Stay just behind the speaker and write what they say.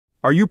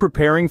Are you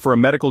preparing for a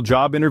medical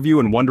job interview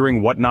and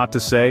wondering what not to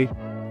say?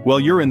 Well,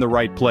 you're in the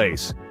right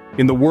place.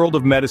 In the world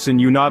of medicine,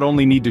 you not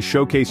only need to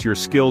showcase your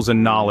skills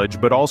and knowledge,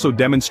 but also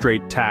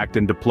demonstrate tact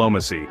and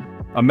diplomacy.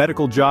 A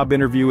medical job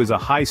interview is a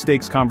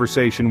high-stakes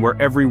conversation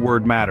where every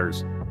word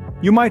matters.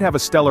 You might have a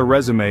stellar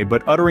resume,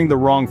 but uttering the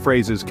wrong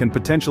phrases can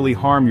potentially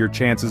harm your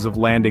chances of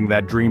landing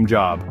that dream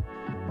job.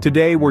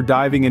 Today, we're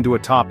diving into a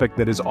topic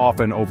that is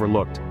often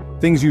overlooked.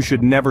 Things you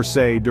should never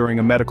say during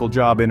a medical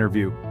job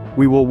interview.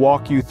 We will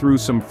walk you through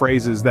some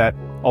phrases that,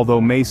 although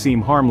may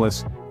seem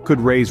harmless, could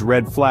raise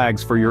red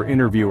flags for your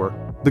interviewer.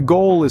 The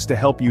goal is to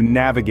help you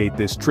navigate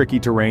this tricky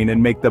terrain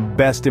and make the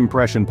best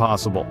impression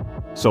possible.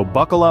 So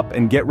buckle up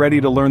and get ready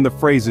to learn the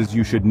phrases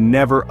you should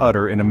never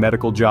utter in a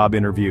medical job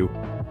interview.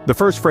 The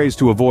first phrase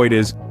to avoid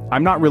is,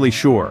 "I'm not really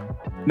sure."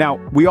 Now,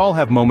 we all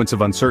have moments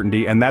of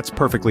uncertainty, and that's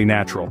perfectly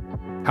natural.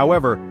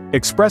 However,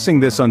 expressing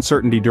this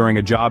uncertainty during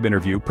a job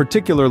interview,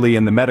 particularly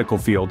in the medical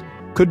field,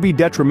 could be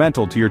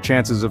detrimental to your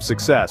chances of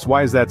success.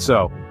 Why is that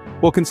so?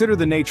 Well, consider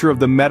the nature of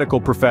the medical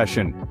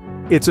profession.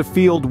 It's a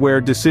field where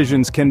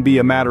decisions can be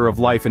a matter of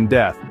life and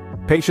death.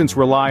 Patients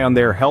rely on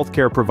their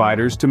healthcare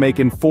providers to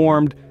make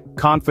informed,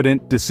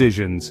 confident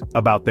decisions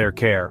about their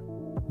care.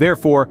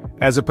 Therefore,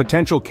 as a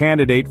potential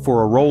candidate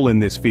for a role in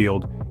this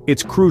field,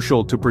 it's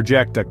crucial to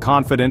project a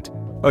confident,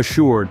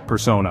 assured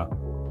persona.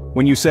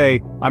 When you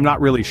say, "I'm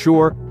not really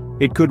sure,"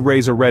 it could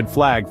raise a red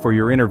flag for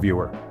your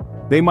interviewer.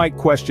 They might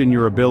question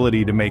your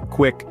ability to make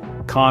quick,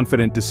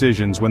 confident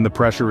decisions when the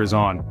pressure is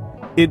on.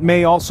 It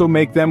may also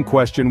make them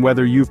question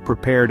whether you've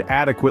prepared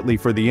adequately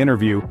for the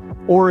interview,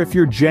 or if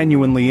you're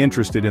genuinely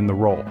interested in the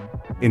role.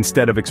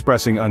 Instead of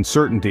expressing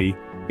uncertainty,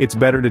 it's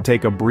better to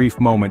take a brief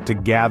moment to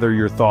gather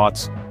your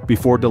thoughts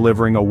before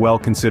delivering a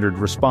well-considered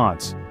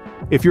response.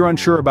 If you're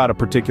unsure about a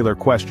particular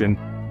question,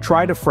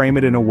 try to frame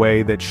it in a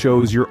way that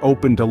shows you're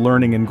open to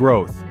learning and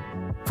growth.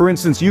 For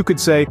instance, you could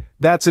say,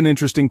 "That's an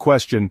interesting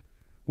question.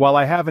 While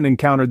I haven't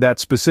encountered that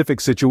specific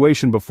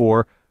situation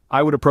before,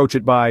 I would approach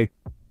it by..."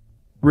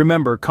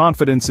 Remember,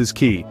 confidence is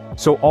key,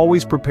 so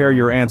always prepare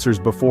your answers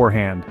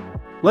beforehand.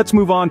 Let's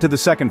move on to the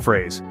second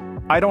phrase.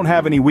 "I don't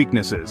have any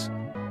weaknesses."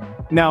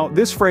 Now,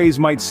 this phrase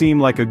might seem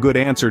like a good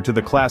answer to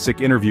the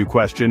classic interview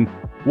question,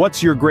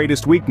 "What's your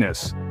greatest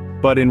weakness?"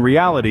 But in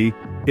reality,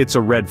 it's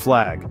a red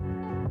flag.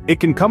 It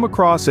can come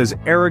across as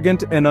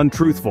arrogant and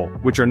untruthful,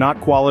 which are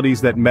not qualities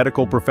that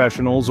medical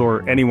professionals,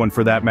 or anyone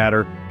for that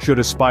matter, should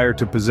aspire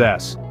to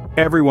possess.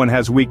 Everyone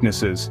has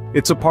weaknesses.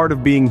 It's a part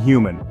of being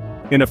human.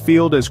 In a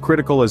field as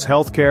critical as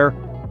healthcare,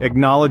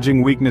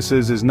 acknowledging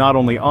weaknesses is not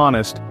only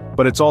honest,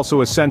 but it's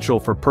also essential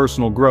for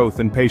personal growth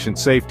and patient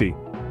safety.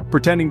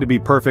 Pretending to be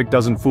perfect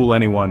doesn't fool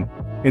anyone.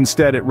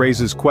 Instead, it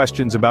raises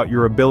questions about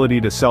your ability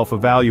to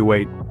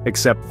self-evaluate,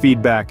 accept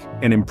feedback,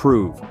 and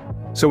improve.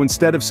 So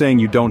instead of saying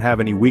you don't have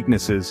any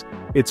weaknesses,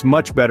 it's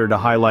much better to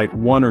highlight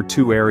one or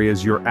two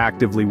areas you're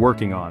actively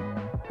working on.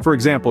 For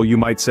example, you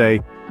might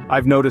say,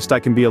 "I've noticed I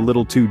can be a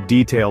little too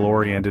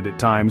detail-oriented at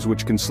times,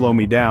 which can slow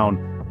me down,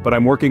 but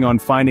I'm working on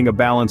finding a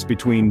balance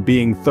between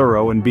being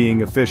thorough and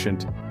being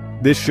efficient."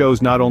 This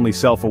shows not only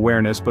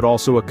self-awareness but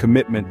also a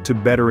commitment to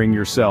bettering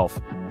yourself,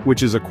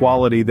 which is a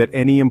quality that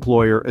any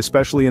employer,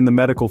 especially in the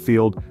medical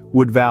field,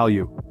 would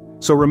value.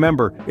 So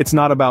remember, it's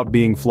not about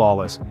being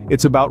flawless,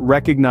 it's about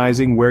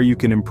recognizing where you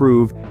can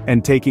improve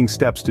and taking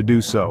steps to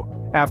do so.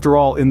 After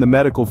all, in the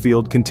medical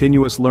field,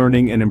 continuous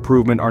learning and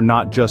improvement are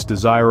not just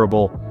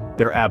desirable,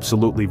 they're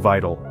absolutely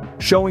vital.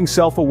 Showing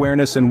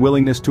self-awareness and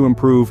willingness to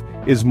improve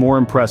is more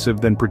impressive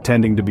than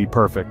pretending to be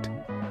perfect.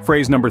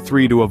 Phrase number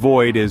 3 to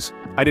avoid is,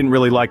 "I didn't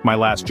really like my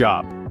last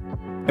job."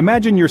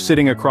 Imagine you're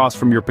sitting across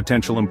from your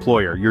potential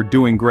employer, you're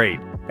doing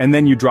great, and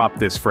then you drop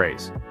this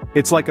phrase.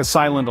 It's like a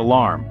silent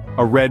alarm,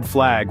 a red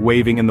flag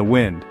waving in the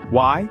wind.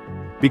 Why?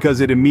 Because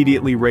it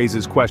immediately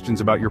raises questions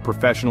about your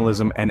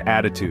professionalism and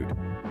attitude.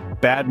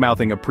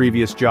 Bad-mouthing a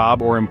previous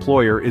job or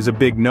employer is a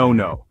big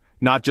no-no,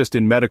 not just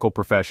in medical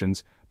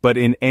professions, but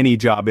in any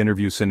job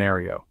interview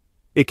scenario.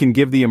 It can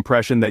give the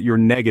impression that you're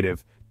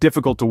negative,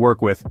 difficult to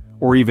work with,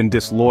 or even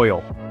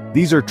disloyal.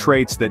 These are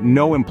traits that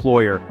no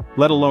employer,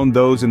 let alone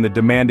those in the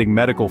demanding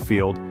medical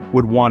field,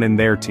 would want in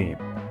their team.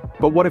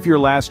 But what if your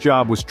last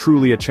job was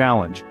truly a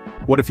challenge?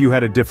 What if you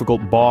had a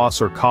difficult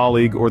boss or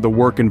colleague, or the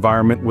work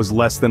environment was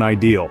less than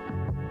ideal?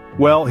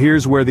 Well,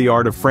 here's where the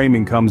art of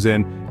framing comes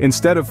in.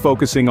 Instead of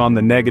focusing on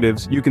the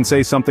negatives, you can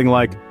say something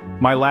like,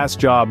 "My last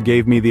job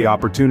gave me the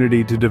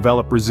opportunity to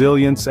develop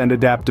resilience and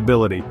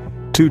adaptability,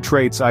 two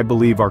traits I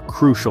believe are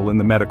crucial in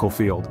the medical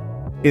field."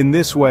 In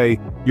this way,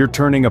 you're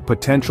turning a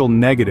potential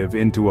negative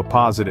into a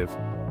positive.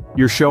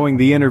 You're showing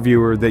the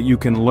interviewer that you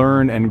can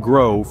learn and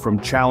grow from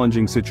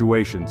challenging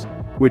situations,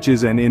 which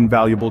is an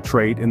invaluable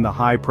trait in the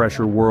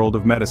high-pressure world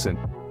of medicine.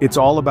 It's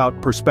all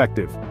about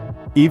perspective.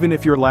 Even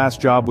if your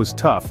last job was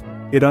tough,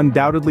 it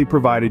undoubtedly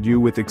provided you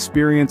with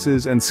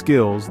experiences and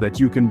skills that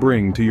you can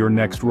bring to your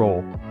next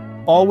role.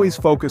 Always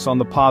focus on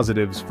the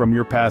positives from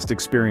your past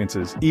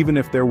experiences, even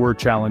if there were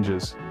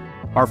challenges.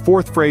 Our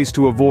fourth phrase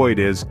to avoid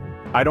is,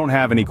 "I don't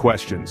have any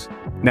questions."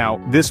 Now,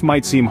 this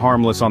might seem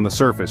harmless on the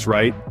surface,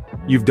 right?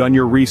 You've done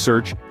your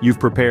research, you've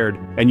prepared,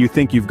 and you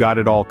think you've got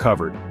it all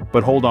covered.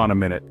 But hold on a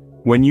minute.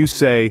 When you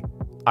say,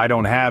 "I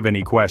don't have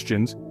any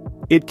questions,"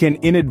 it can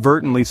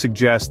inadvertently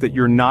suggest that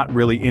you're not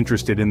really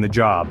interested in the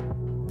job.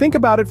 Think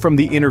about it from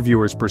the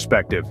interviewer's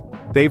perspective.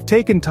 They've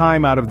taken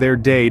time out of their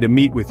day to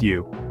meet with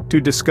you, to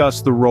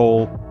discuss the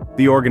role,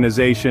 the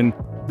organization,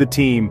 the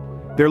team.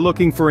 They're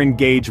looking for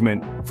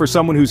engagement, for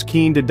someone who's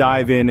keen to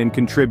dive in and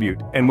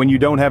contribute, and when you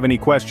don't have any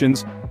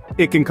questions,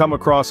 it can come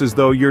across as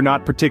though you're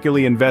not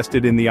particularly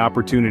invested in the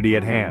opportunity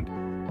at hand.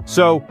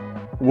 So,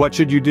 what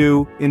should you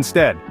do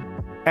instead?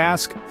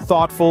 Ask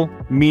thoughtful,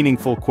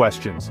 meaningful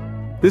questions.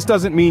 This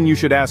doesn't mean you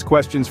should ask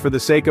questions for the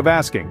sake of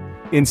asking.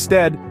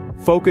 Instead,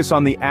 focus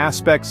on the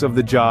aspects of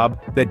the job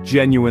that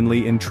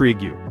genuinely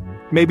intrigue you.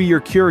 Maybe you're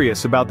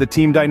curious about the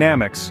team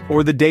dynamics,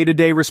 or the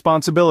day-to-day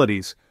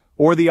responsibilities,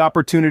 or the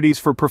opportunities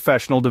for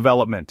professional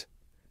development.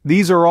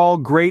 These are all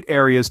great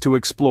areas to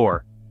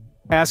explore.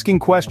 Asking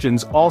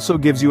questions also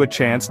gives you a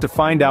chance to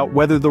find out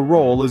whether the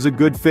role is a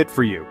good fit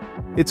for you.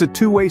 It's a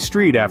two-way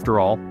street after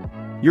all.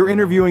 You're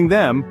interviewing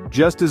them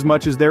just as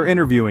much as they're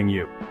interviewing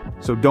you.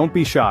 So don't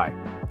be shy.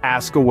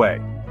 Ask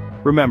away.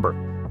 Remember,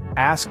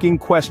 asking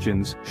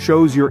questions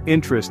shows your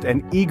interest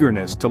and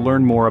eagerness to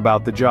learn more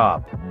about the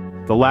job.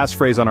 The last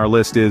phrase on our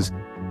list is,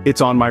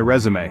 "It's on my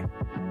resume."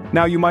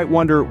 Now you might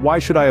wonder, why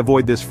should I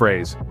avoid this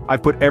phrase?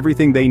 I've put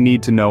everything they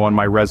need to know on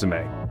my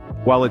resume.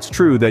 While it's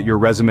true that your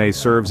resume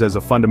serves as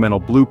a fundamental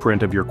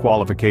blueprint of your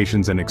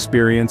qualifications and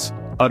experience,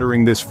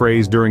 uttering this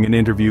phrase during an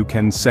interview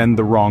can send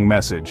the wrong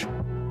message.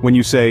 When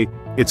you say,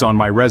 "It's on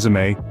my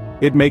resume,"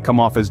 it may come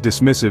off as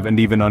dismissive and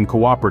even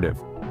uncooperative.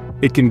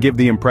 It can give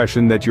the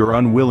impression that you're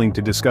unwilling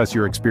to discuss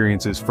your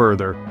experiences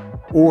further,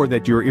 or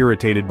that you're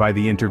irritated by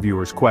the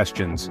interviewer's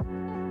questions.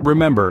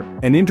 Remember,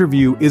 an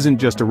interview isn't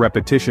just a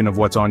repetition of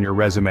what's on your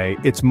resume,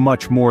 it's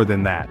much more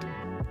than that.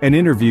 An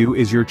interview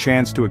is your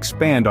chance to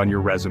expand on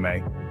your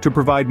resume, to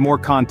provide more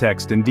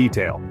context and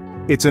detail.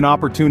 It's an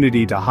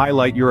opportunity to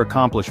highlight your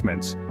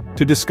accomplishments,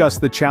 to discuss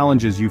the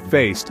challenges you've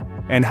faced,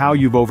 and how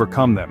you've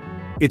overcome them.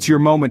 It's your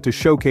moment to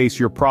showcase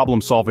your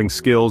problem-solving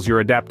skills, your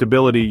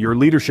adaptability, your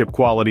leadership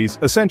qualities,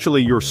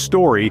 essentially your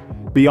story,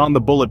 beyond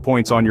the bullet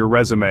points on your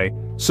resume.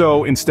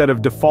 So, instead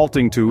of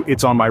defaulting to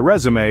 "it's on my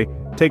resume,"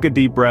 take a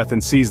deep breath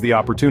and seize the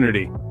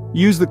opportunity.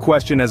 Use the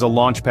question as a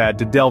launchpad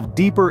to delve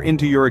deeper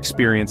into your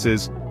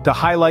experiences, to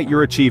highlight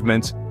your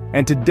achievements,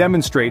 and to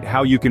demonstrate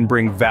how you can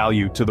bring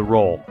value to the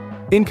role.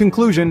 In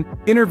conclusion,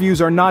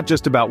 interviews are not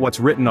just about what's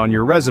written on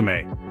your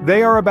resume.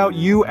 They are about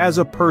you as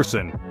a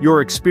person,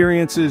 your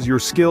experiences, your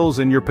skills,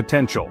 and your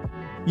potential.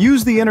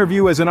 Use the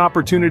interview as an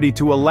opportunity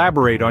to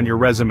elaborate on your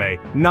resume,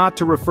 not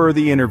to refer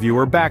the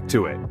interviewer back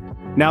to it.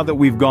 Now that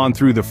we've gone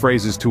through the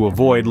phrases to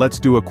avoid, let's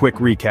do a quick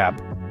recap.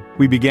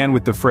 We began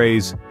with the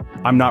phrase,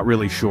 "I'm not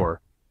really sure."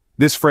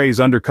 This phrase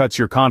undercuts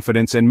your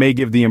confidence and may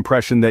give the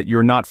impression that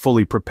you're not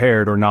fully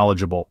prepared or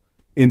knowledgeable.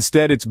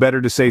 Instead, it's better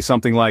to say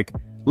something like,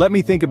 "Let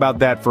me think about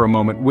that for a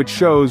moment," which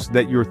shows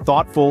that you're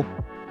thoughtful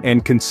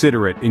and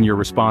considerate in your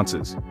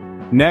responses.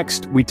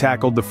 Next, we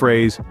tackled the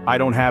phrase, "I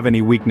don't have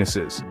any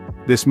weaknesses."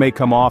 This may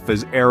come off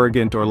as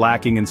arrogant or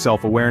lacking in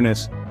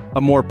self-awareness.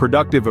 A more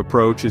productive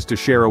approach is to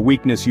share a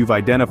weakness you've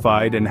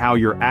identified and how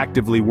you're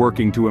actively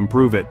working to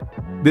improve it.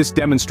 This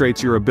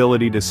demonstrates your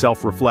ability to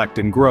self-reflect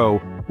and grow,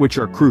 which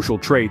are crucial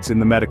traits in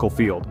the medical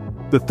field.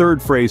 The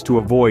third phrase to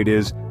avoid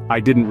is, "I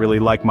didn't really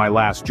like my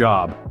last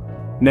job."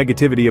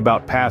 Negativity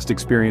about past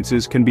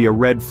experiences can be a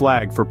red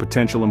flag for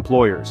potential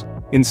employers.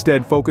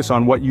 Instead, focus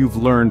on what you've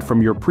learned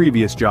from your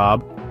previous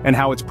job and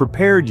how it's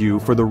prepared you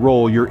for the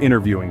role you're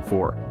interviewing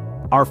for.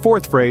 Our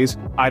fourth phrase,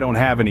 "I don't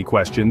have any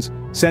questions,"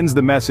 sends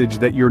the message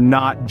that you're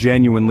not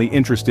genuinely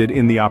interested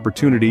in the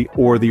opportunity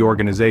or the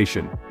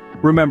organization.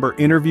 Remember,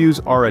 interviews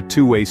are a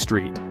two-way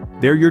street.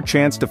 They're your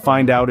chance to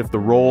find out if the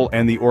role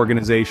and the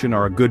organization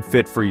are a good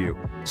fit for you.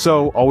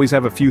 So, always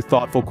have a few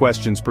thoughtful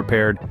questions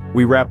prepared.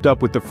 We wrapped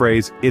up with the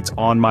phrase, "It's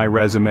on my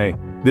resume."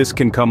 This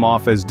can come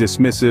off as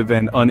dismissive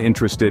and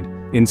uninterested.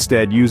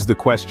 Instead, use the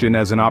question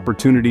as an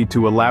opportunity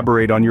to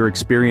elaborate on your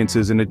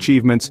experiences and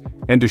achievements,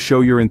 and to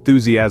show your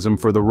enthusiasm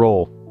for the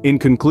role. In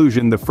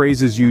conclusion, the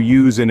phrases you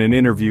use in an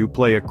interview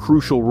play a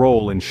crucial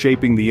role in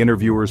shaping the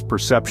interviewer's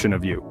perception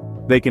of you.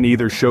 They can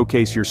either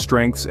showcase your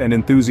strengths and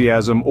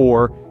enthusiasm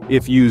or,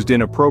 if used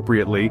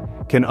inappropriately,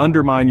 can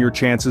undermine your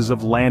chances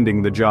of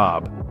landing the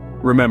job.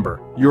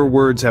 Remember, your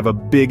words have a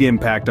big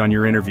impact on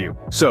your interview,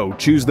 so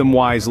choose them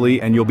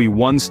wisely and you'll be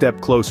one step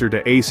closer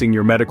to acing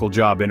your medical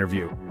job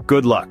interview.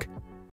 Good luck.